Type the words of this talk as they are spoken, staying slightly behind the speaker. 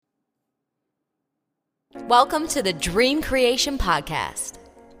Welcome to the Dream Creation Podcast,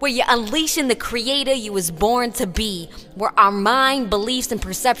 where you're unleashing the creator you was born to be, where our mind, beliefs, and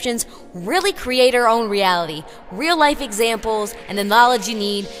perceptions really create our own reality, real life examples, and the knowledge you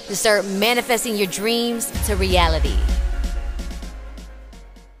need to start manifesting your dreams to reality.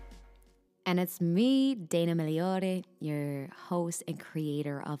 And it's me, Dana Migliore, your host and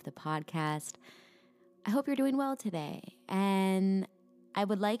creator of the podcast. I hope you're doing well today, and I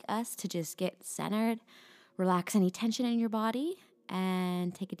would like us to just get centered, relax any tension in your body,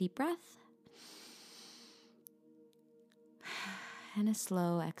 and take a deep breath. And a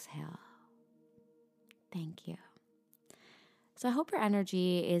slow exhale. Thank you. So I hope your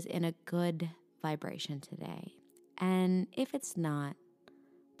energy is in a good vibration today. And if it's not,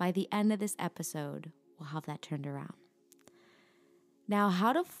 by the end of this episode, we'll have that turned around. Now,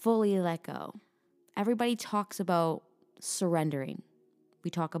 how to fully let go. Everybody talks about surrendering. We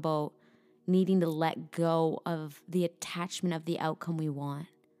talk about needing to let go of the attachment of the outcome we want.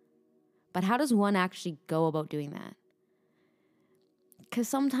 But how does one actually go about doing that? Because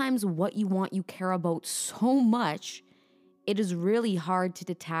sometimes what you want, you care about so much, it is really hard to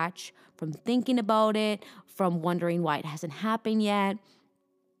detach from thinking about it, from wondering why it hasn't happened yet,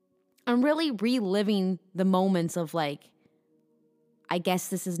 and really reliving the moments of like, I guess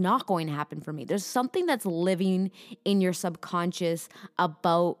this is not going to happen for me. There's something that's living in your subconscious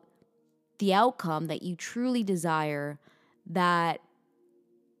about the outcome that you truly desire, this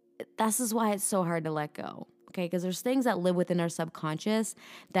is why it's so hard to let go. Okay, because there's things that live within our subconscious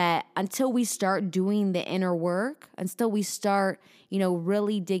that until we start doing the inner work, until we start,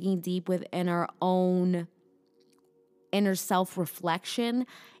 really digging deep within our own inner self-reflection,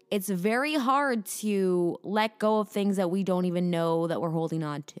 it's very hard to let go of things that we don't even know that we're holding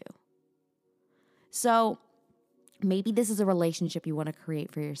on to. So maybe this is a relationship you want to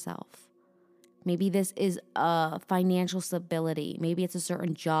create for yourself. Maybe this is a financial stability. Maybe it's a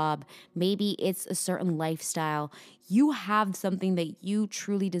certain job. Maybe it's a certain lifestyle. You have something that you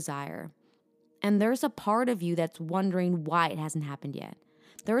truly desire. And there's a part of you that's wondering why it hasn't happened yet.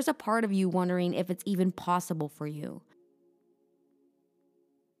 There's a part of you wondering if it's even possible for you.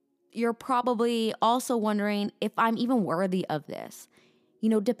 You're probably also wondering if I'm even worthy of this.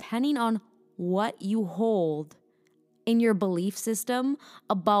 Depending on what you hold in your belief system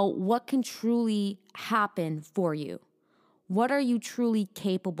about what can truly happen for you. What are you truly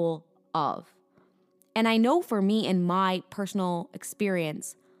capable of? And I know for me, in my personal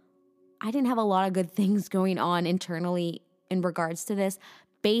experience, I didn't have a lot of good things going on internally in regards to this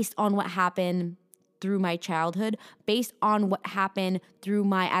based on what happened through my childhood, based on what happened through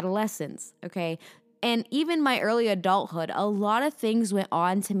my adolescence, okay? And even my early adulthood, a lot of things went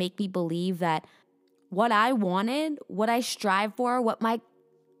on to make me believe that what I wanted, what I strived for, what my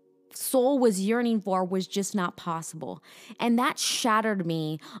soul was yearning for was just not possible. And that shattered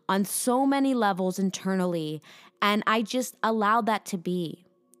me on so many levels internally, and I just allowed that to be.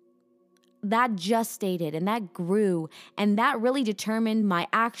 That gestated and that grew, and that really determined my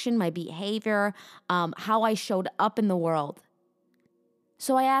action, my behavior, how I showed up in the world.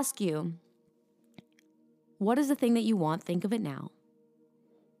 So I ask you, what is the thing that you want? Think of it now.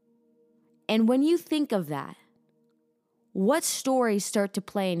 And when you think of that, what stories start to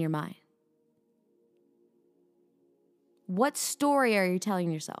play in your mind? What story are you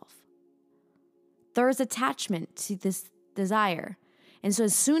telling yourself? There's attachment to this desire. And so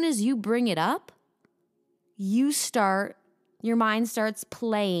as soon as you bring it up, your mind starts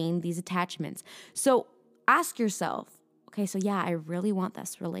playing these attachments. So ask yourself, okay, so yeah, I really want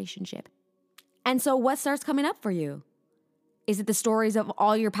this relationship. And so what starts coming up for you? Is it the stories of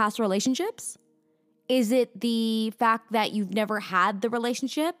all your past relationships? Is it the fact that you've never had the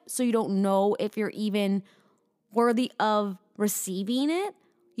relationship, so you don't know if you're even worthy of receiving it?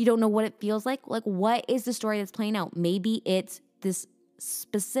 You don't know what it feels like? Like, what is the story that's playing out? Maybe it's this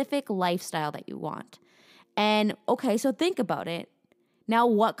specific lifestyle that you want. And okay, so think about it. Now,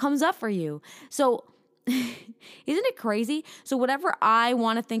 what comes up for you? So isn't it crazy? So whatever I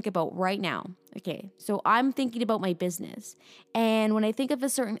want to think about right now, okay, so I'm thinking about my business. And when I think of a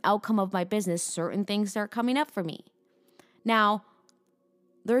certain outcome of my business, certain things start coming up for me. Now,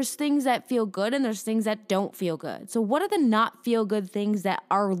 there's things that feel good and there's things that don't feel good. So what are the not feel good things that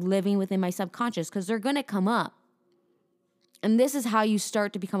are living within my subconscious? Because they're going to come up. And this is how you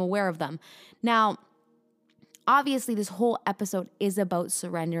start to become aware of them. Now, obviously, this whole episode is about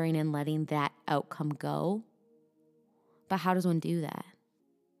surrendering and letting that outcome go. But how does one do that?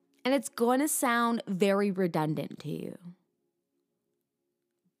 And it's going to sound very redundant to you.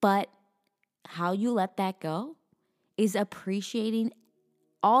 But how you let that go is appreciating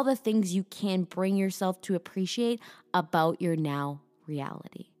all the things you can bring yourself to appreciate about your now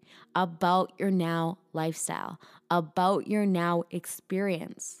reality, about your now lifestyle, about your now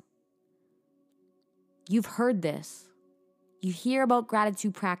experience. You've heard this. You hear about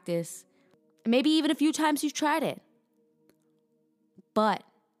gratitude practice. Maybe even a few times you've tried it. But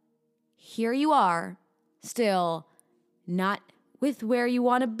here you are, still not with where you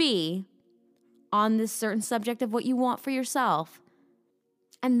want to be on this certain subject of what you want for yourself.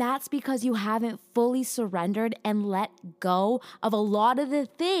 And that's because you haven't fully surrendered and let go of a lot of the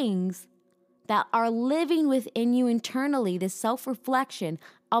things that are living within you internally, this self-reflection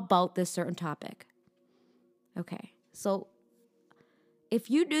about this certain topic. Okay, so if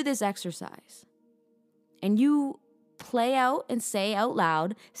you do this exercise and you play out and say out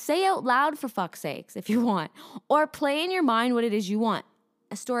loud for fuck's sakes if you want, or play in your mind what it is you want,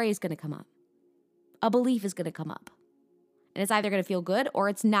 a story is going to come up. A belief is going to come up. And it's either going to feel good or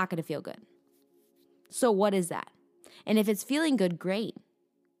it's not going to feel good. So what is that? And if it's feeling good, great.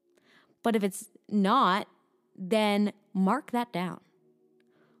 But if it's not, then mark that down.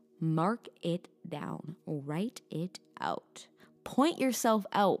 Mark it down. Write it out. Point yourself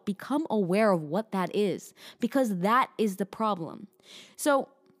out. Become aware of what that is, because that is the problem. So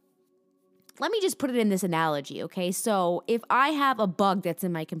let me just put it in this analogy, okay? So if I have a bug that's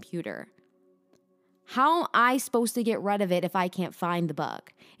in my computer, how am I supposed to get rid of it if I can't find the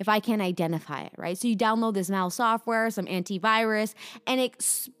bug, if I can't identify it, right? So you download this mouse software, some antivirus, and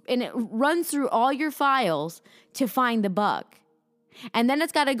it runs through all your files to find the bug. And then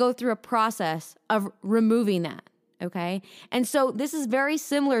it's got to go through a process of removing that, okay? And so this is very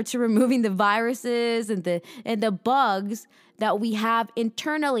similar to removing the viruses and the bugs that we have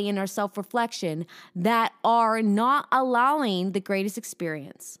internally in our self-reflection that are not allowing the greatest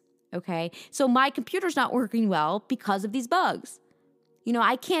experience. Okay, so my computer's not working well because of these bugs. You know,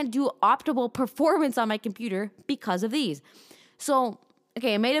 I can't do optimal performance on my computer because of these. So,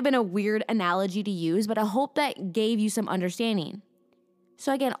 okay, it may have been a weird analogy to use, but I hope that gave you some understanding.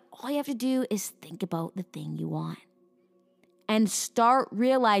 So again, all you have to do is think about the thing you want and start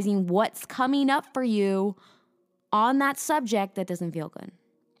realizing what's coming up for you on that subject that doesn't feel good,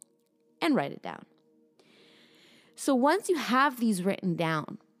 and write it down. So once you have these written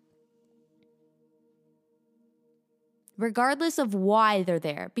down, regardless of why they're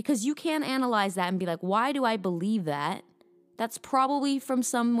there, because you can analyze that and be like, why do I believe that? That's probably from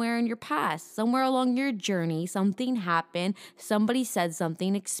somewhere in your past, somewhere along your journey, something happened, somebody said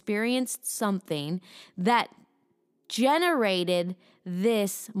something, experienced something that generated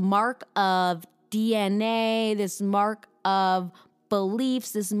this mark of DNA, this mark of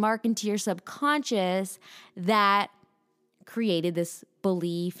beliefs, this mark into your subconscious that created this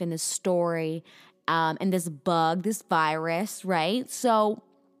belief and this story. And this bug, this virus, right? So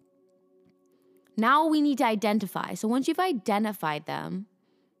now we need to identify. So once you've identified them,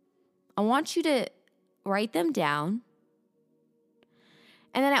 I want you to write them down.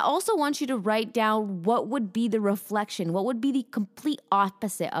 And then I also want you to write down what would be the reflection, what would be the complete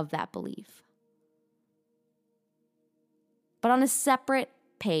opposite of that belief, but on a separate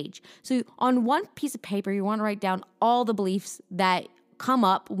page. So on one piece of paper, you want to write down all the beliefs that come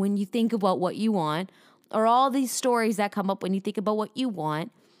up when you think about what you want, or all these stories that come up when you think about what you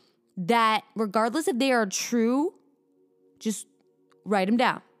want, that regardless if they are true, just write them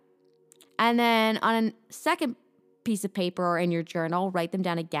down. And then on a second piece of paper or in your journal, write them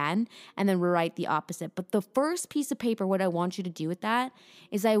down again, and then rewrite the opposite. But the first piece of paper, what I want you to do with that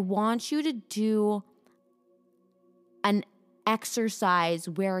is I want you to do an exercise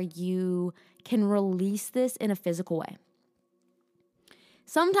where you can release this in a physical way.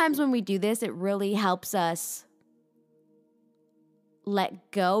 Sometimes when we do this, it really helps us let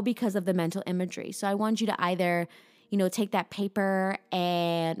go because of the mental imagery. So I want you to either, take that paper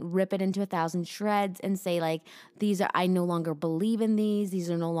and rip it into 1,000 shreds and say like, I no longer believe in these. These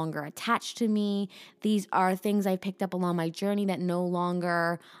are no longer attached to me. These are things I picked up along my journey that no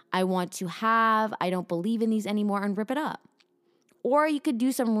longer I want to have. I don't believe in these anymore, and rip it up. Or you could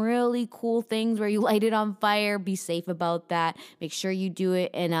do some really cool things where you light it on fire. Be safe about that. Make sure you do it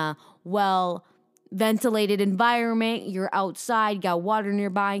in a well-ventilated environment. You're outside, you got water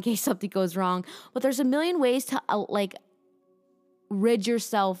nearby in case something goes wrong. But there's a million ways to rid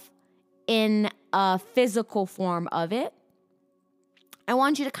yourself in a physical form of it. I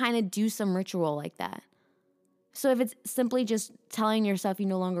want you to kind of do some ritual like that. So if it's simply just telling yourself you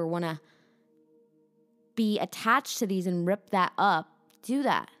no longer want to be attached to these and rip that up, do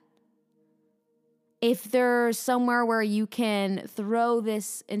that. If there's somewhere where you can throw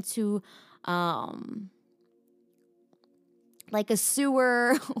this into like a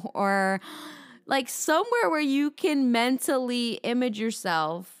sewer or like somewhere where you can mentally image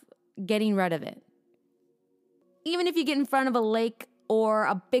yourself getting rid of it. Even if you get in front of a lake or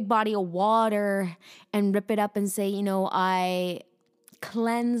a big body of water and rip it up and say, I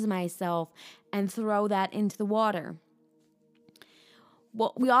cleanse myself and throw that into the water.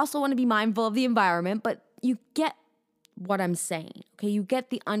 Well, we also want to be mindful of the environment, but you get what I'm saying, okay? You get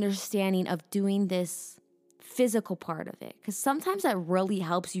the understanding of doing this physical part of it, because sometimes that really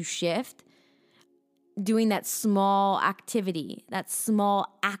helps you shift. Doing that small activity, that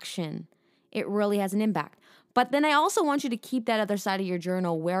small action, it really has an impact. But then I also want you to keep that other side of your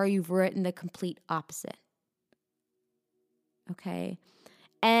journal where you've written the complete opposite. Okay?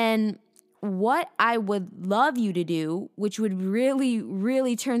 And what I would love you to do, which would really,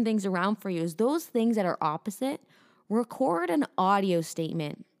 really turn things around for you, is those things that are opposite, record an audio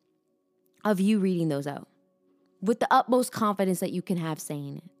statement of you reading those out with the utmost confidence that you can have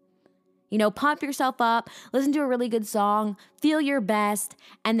saying it. Pump yourself up, listen to a really good song, feel your best,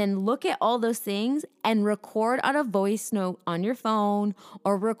 and then look at all those things and record on a voice note on your phone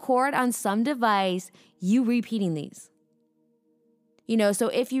or record on some device you repeating these. So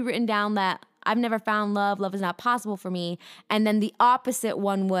if you've written down that I've never found love is not possible for me, and then the opposite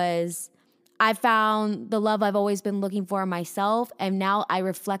one was I found the love I've always been looking for in myself, and now I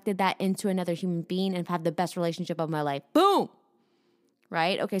reflected that into another human being and have the best relationship of my life. Boom!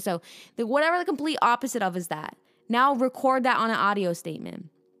 Right? Okay, so whatever the complete opposite of is that. Now record that on an audio statement.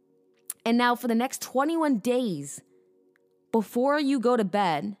 And now for the next 21 days, before you go to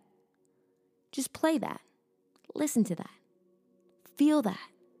bed, just play that. Listen to that. Feel that.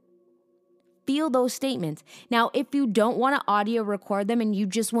 Feel those statements. Now, if you don't want to audio record them and you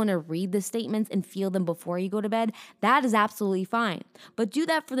just want to read the statements and feel them before you go to bed, that is absolutely fine. But do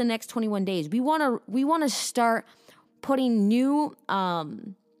that for the next 21 days. We want to start putting new networks,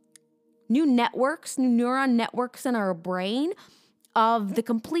 new neuron networks in our brain of the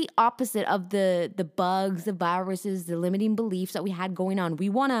complete opposite of the bugs, the viruses, the limiting beliefs that we had going on. We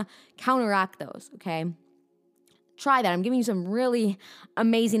want to counteract those, okay? Try that. I'm giving you some really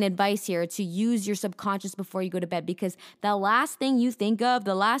amazing advice here to use your subconscious before you go to bed, because the last thing you think of,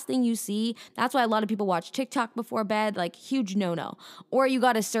 the last thing you see, that's why a lot of people watch TikTok before bed, like huge no-no. Or you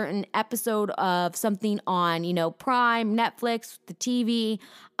got a certain episode of something on, Prime, Netflix, the TV,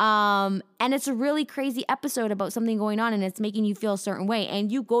 and it's a really crazy episode about something going on and it's making you feel a certain way.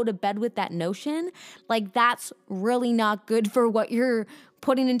 And you go to bed with that notion, like that's really not good for what you're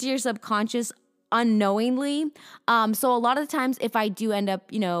putting into your subconscious unknowingly. So a lot of the times if I do end up,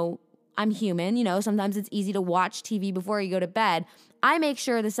 I'm human, sometimes it's easy to watch TV before you go to bed. I make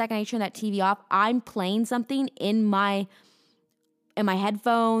sure the second I turn that TV off, I'm playing something in my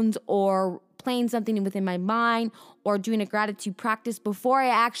headphones or playing something within my mind or doing a gratitude practice before I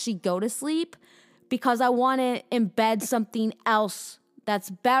actually go to sleep, because I want to embed something else that's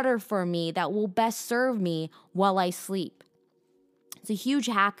better for me, that will best serve me while I sleep. It's a huge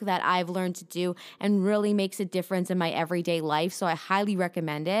hack that I've learned to do and really makes a difference in my everyday life. So I highly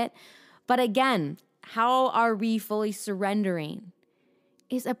recommend it. But again, how are we fully surrendering?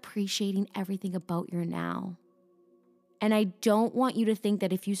 Is appreciating everything about your now. And I don't want you to think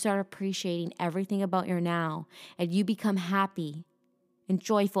that if you start appreciating everything about your now and you become happy and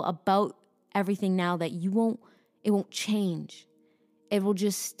joyful about everything now, that it won't change. It will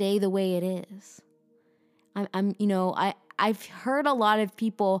just stay the way it is. I've heard a lot of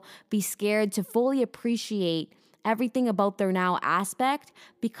people be scared to fully appreciate everything about their now aspect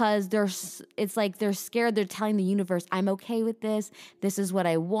because it's like they're scared. They're telling the universe, I'm okay with this. This is what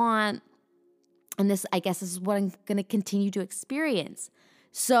I want. And this, I guess, this is what I'm going to continue to experience.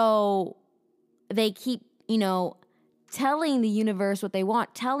 So they keep, telling the universe what they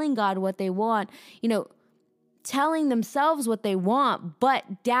want, telling God what they want, telling themselves what they want,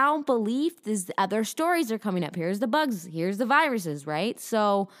 but down belief, other stories are coming up. Here's the bugs, here's the viruses, right?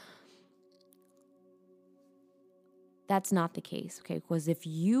 So that's not the case, okay? Because if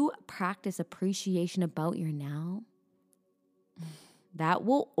you practice appreciation about your now, that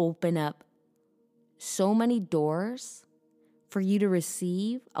will open up so many doors for you to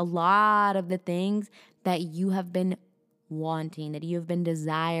receive a lot of the things that you have been wanting, that you have been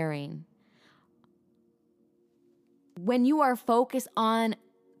desiring. When you are focused on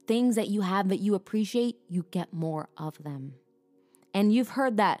things that you have that you appreciate, you get more of them. And you've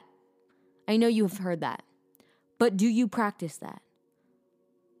heard that. I know you've heard that. But do you practice that?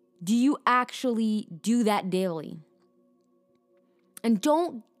 Do you actually do that daily? And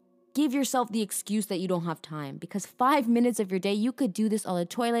don't give yourself the excuse that you don't have time, because 5 minutes of your day, you could do this on the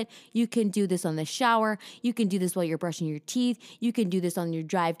toilet. You can do this on the shower. You can do this while you're brushing your teeth. You can do this on your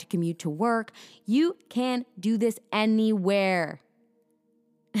drive to commute to work. You can do this anywhere.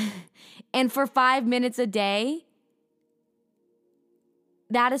 And for 5 minutes a day,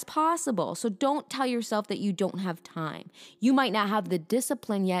 that is possible. So don't tell yourself that you don't have time. You might not have the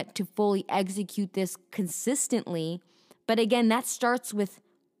discipline yet to fully execute this consistently. But again, that starts with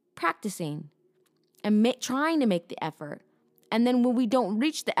practicing and trying to make the effort. And then when we don't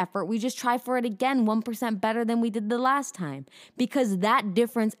reach the effort, we just try for it again, 1% better than we did the last time, because that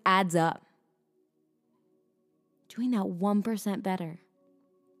difference adds up. Doing that 1% better.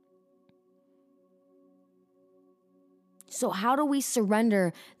 So how do we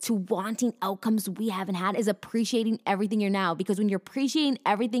surrender to wanting outcomes we haven't had? Is appreciating everything you're now. Because when you're appreciating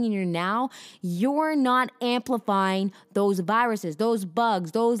everything in your now, you're not amplifying those viruses, those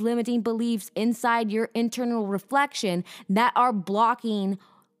bugs, those limiting beliefs inside your internal reflection that are blocking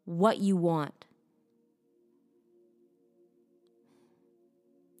what you want.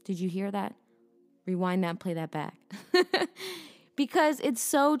 Did you hear that? Rewind that and play that back. Because it's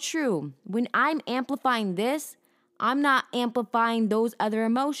so true. When I'm amplifying this, I'm not amplifying those other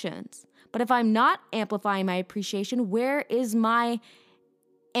emotions. But if I'm not amplifying my appreciation, where is my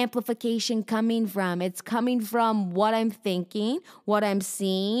amplification coming from? It's coming from what I'm thinking, what I'm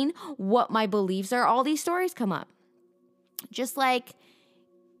seeing, what my beliefs are. All these stories come up. Just like,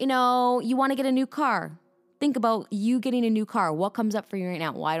 you want to get a new car. Think about you getting a new car. What comes up for you right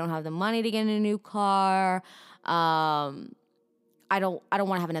now? Well, I don't have the money to get a new car. I don't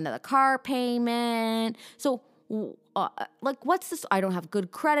want to have another car payment. So what's this? I don't have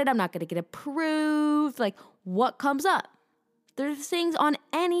good credit. I'm not going to get approved. Like, what comes up? There's things on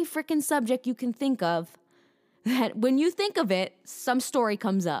any freaking subject you can think of that when you think of it, some story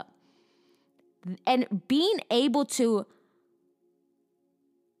comes up. And being able to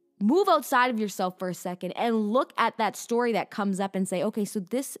move outside of yourself for a second and look at that story that comes up and say, okay, so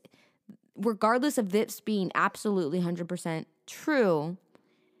this, regardless of this being absolutely 100% true,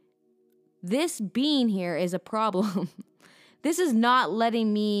 this being here is a problem. This is not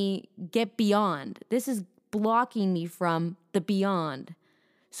letting me get beyond. This is blocking me from the beyond.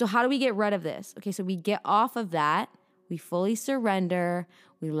 So how do we get rid of this? Okay, so we get off of that. We fully surrender.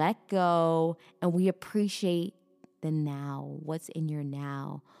 We let go. And we appreciate the now. What's in your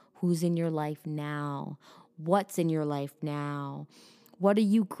now? Who's in your life now? What's in your life now? What are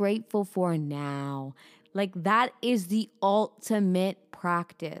you grateful for now? Like, that is the ultimate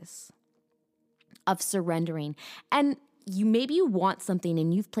practice of surrendering. And maybe you want something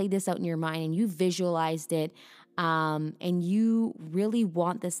and you've played this out in your mind and you've visualized it, and you really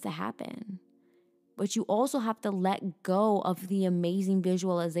want this to happen. But you also have to let go of the amazing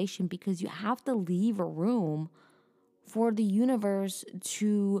visualization, because you have to leave a room for the universe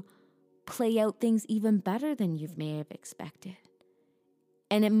to play out things even better than you may have expected.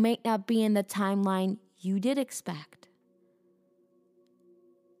 And it might not be in the timeline you did expect.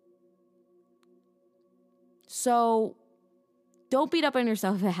 So don't beat up on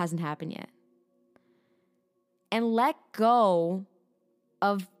yourself if it hasn't happened yet. And let go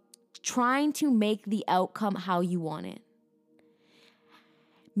of trying to make the outcome how you want it.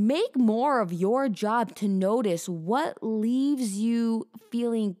 Make more of your job to notice what leaves you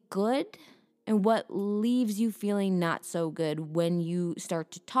feeling good and what leaves you feeling not so good when you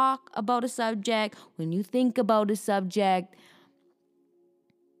start to talk about a subject, when you think about a subject.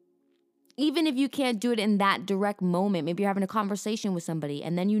 Even if you can't do it in that direct moment, maybe you're having a conversation with somebody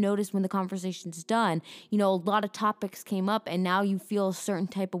and then you notice when the conversation's done, a lot of topics came up and now you feel a certain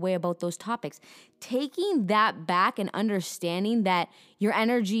type of way about those topics. Taking that back and understanding that your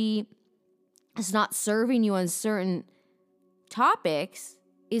energy is not serving you on certain topics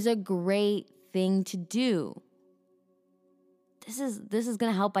is a great thing to do. This is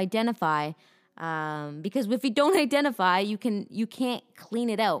going to help identify, because if you don't identify, you can't clean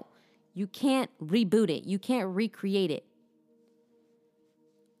it out. You can't reboot it. You can't recreate it.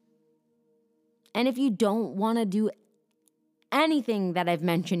 And if you don't want to do anything that I've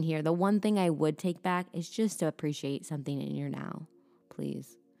mentioned here, the one thing I would take back is just to appreciate something in your now,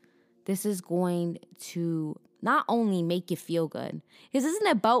 please. This is going to not only make you feel good, because this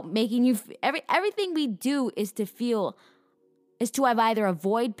isn't about making you, everything we do is to have either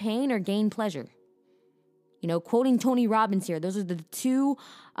avoid pain or gain pleasure. Quoting Tony Robbins here, those are the two,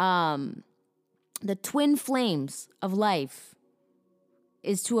 the twin flames of life,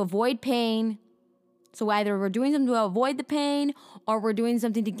 is to avoid pain. So either we're doing something to avoid the pain or we're doing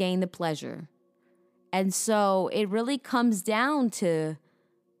something to gain the pleasure. And so it really comes down to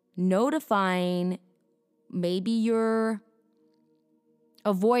notifying, maybe you're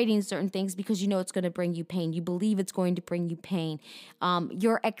avoiding certain things because you know it's going to bring you pain. You believe it's going to bring you pain.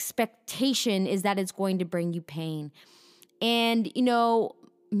 Your expectation is that it's going to bring you pain. And,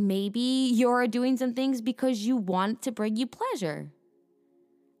 maybe you're doing some things because you want to bring you pleasure.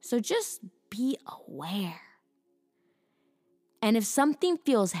 So just be aware. And if something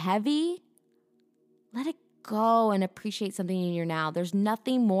feels heavy, let it go and appreciate something in your now. There's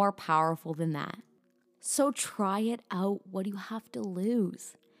nothing more powerful than that. So try it out. What do you have to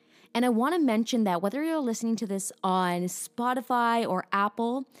lose? And I want to mention that whether you're listening to this on Spotify or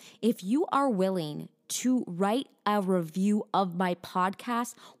Apple, if you are willing to write a review of my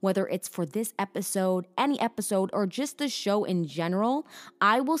podcast, whether it's for this episode, any episode, or just the show in general,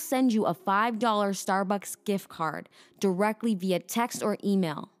 I will send you a $5 Starbucks gift card directly via text or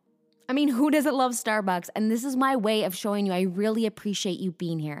email. I mean, who doesn't love Starbucks? And this is my way of showing you I really appreciate you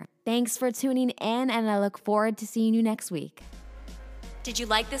being here. Thanks for tuning in, and I look forward to seeing you next week. Did you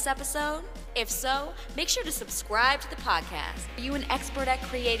like this episode? If so, make sure to subscribe to the podcast. Are you an expert at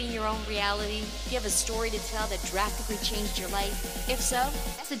creating your own reality? Do you have a story to tell that drastically changed your life? If so,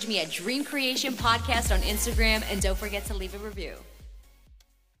 message me at Dream Creation Podcast on Instagram, and don't forget to leave a review.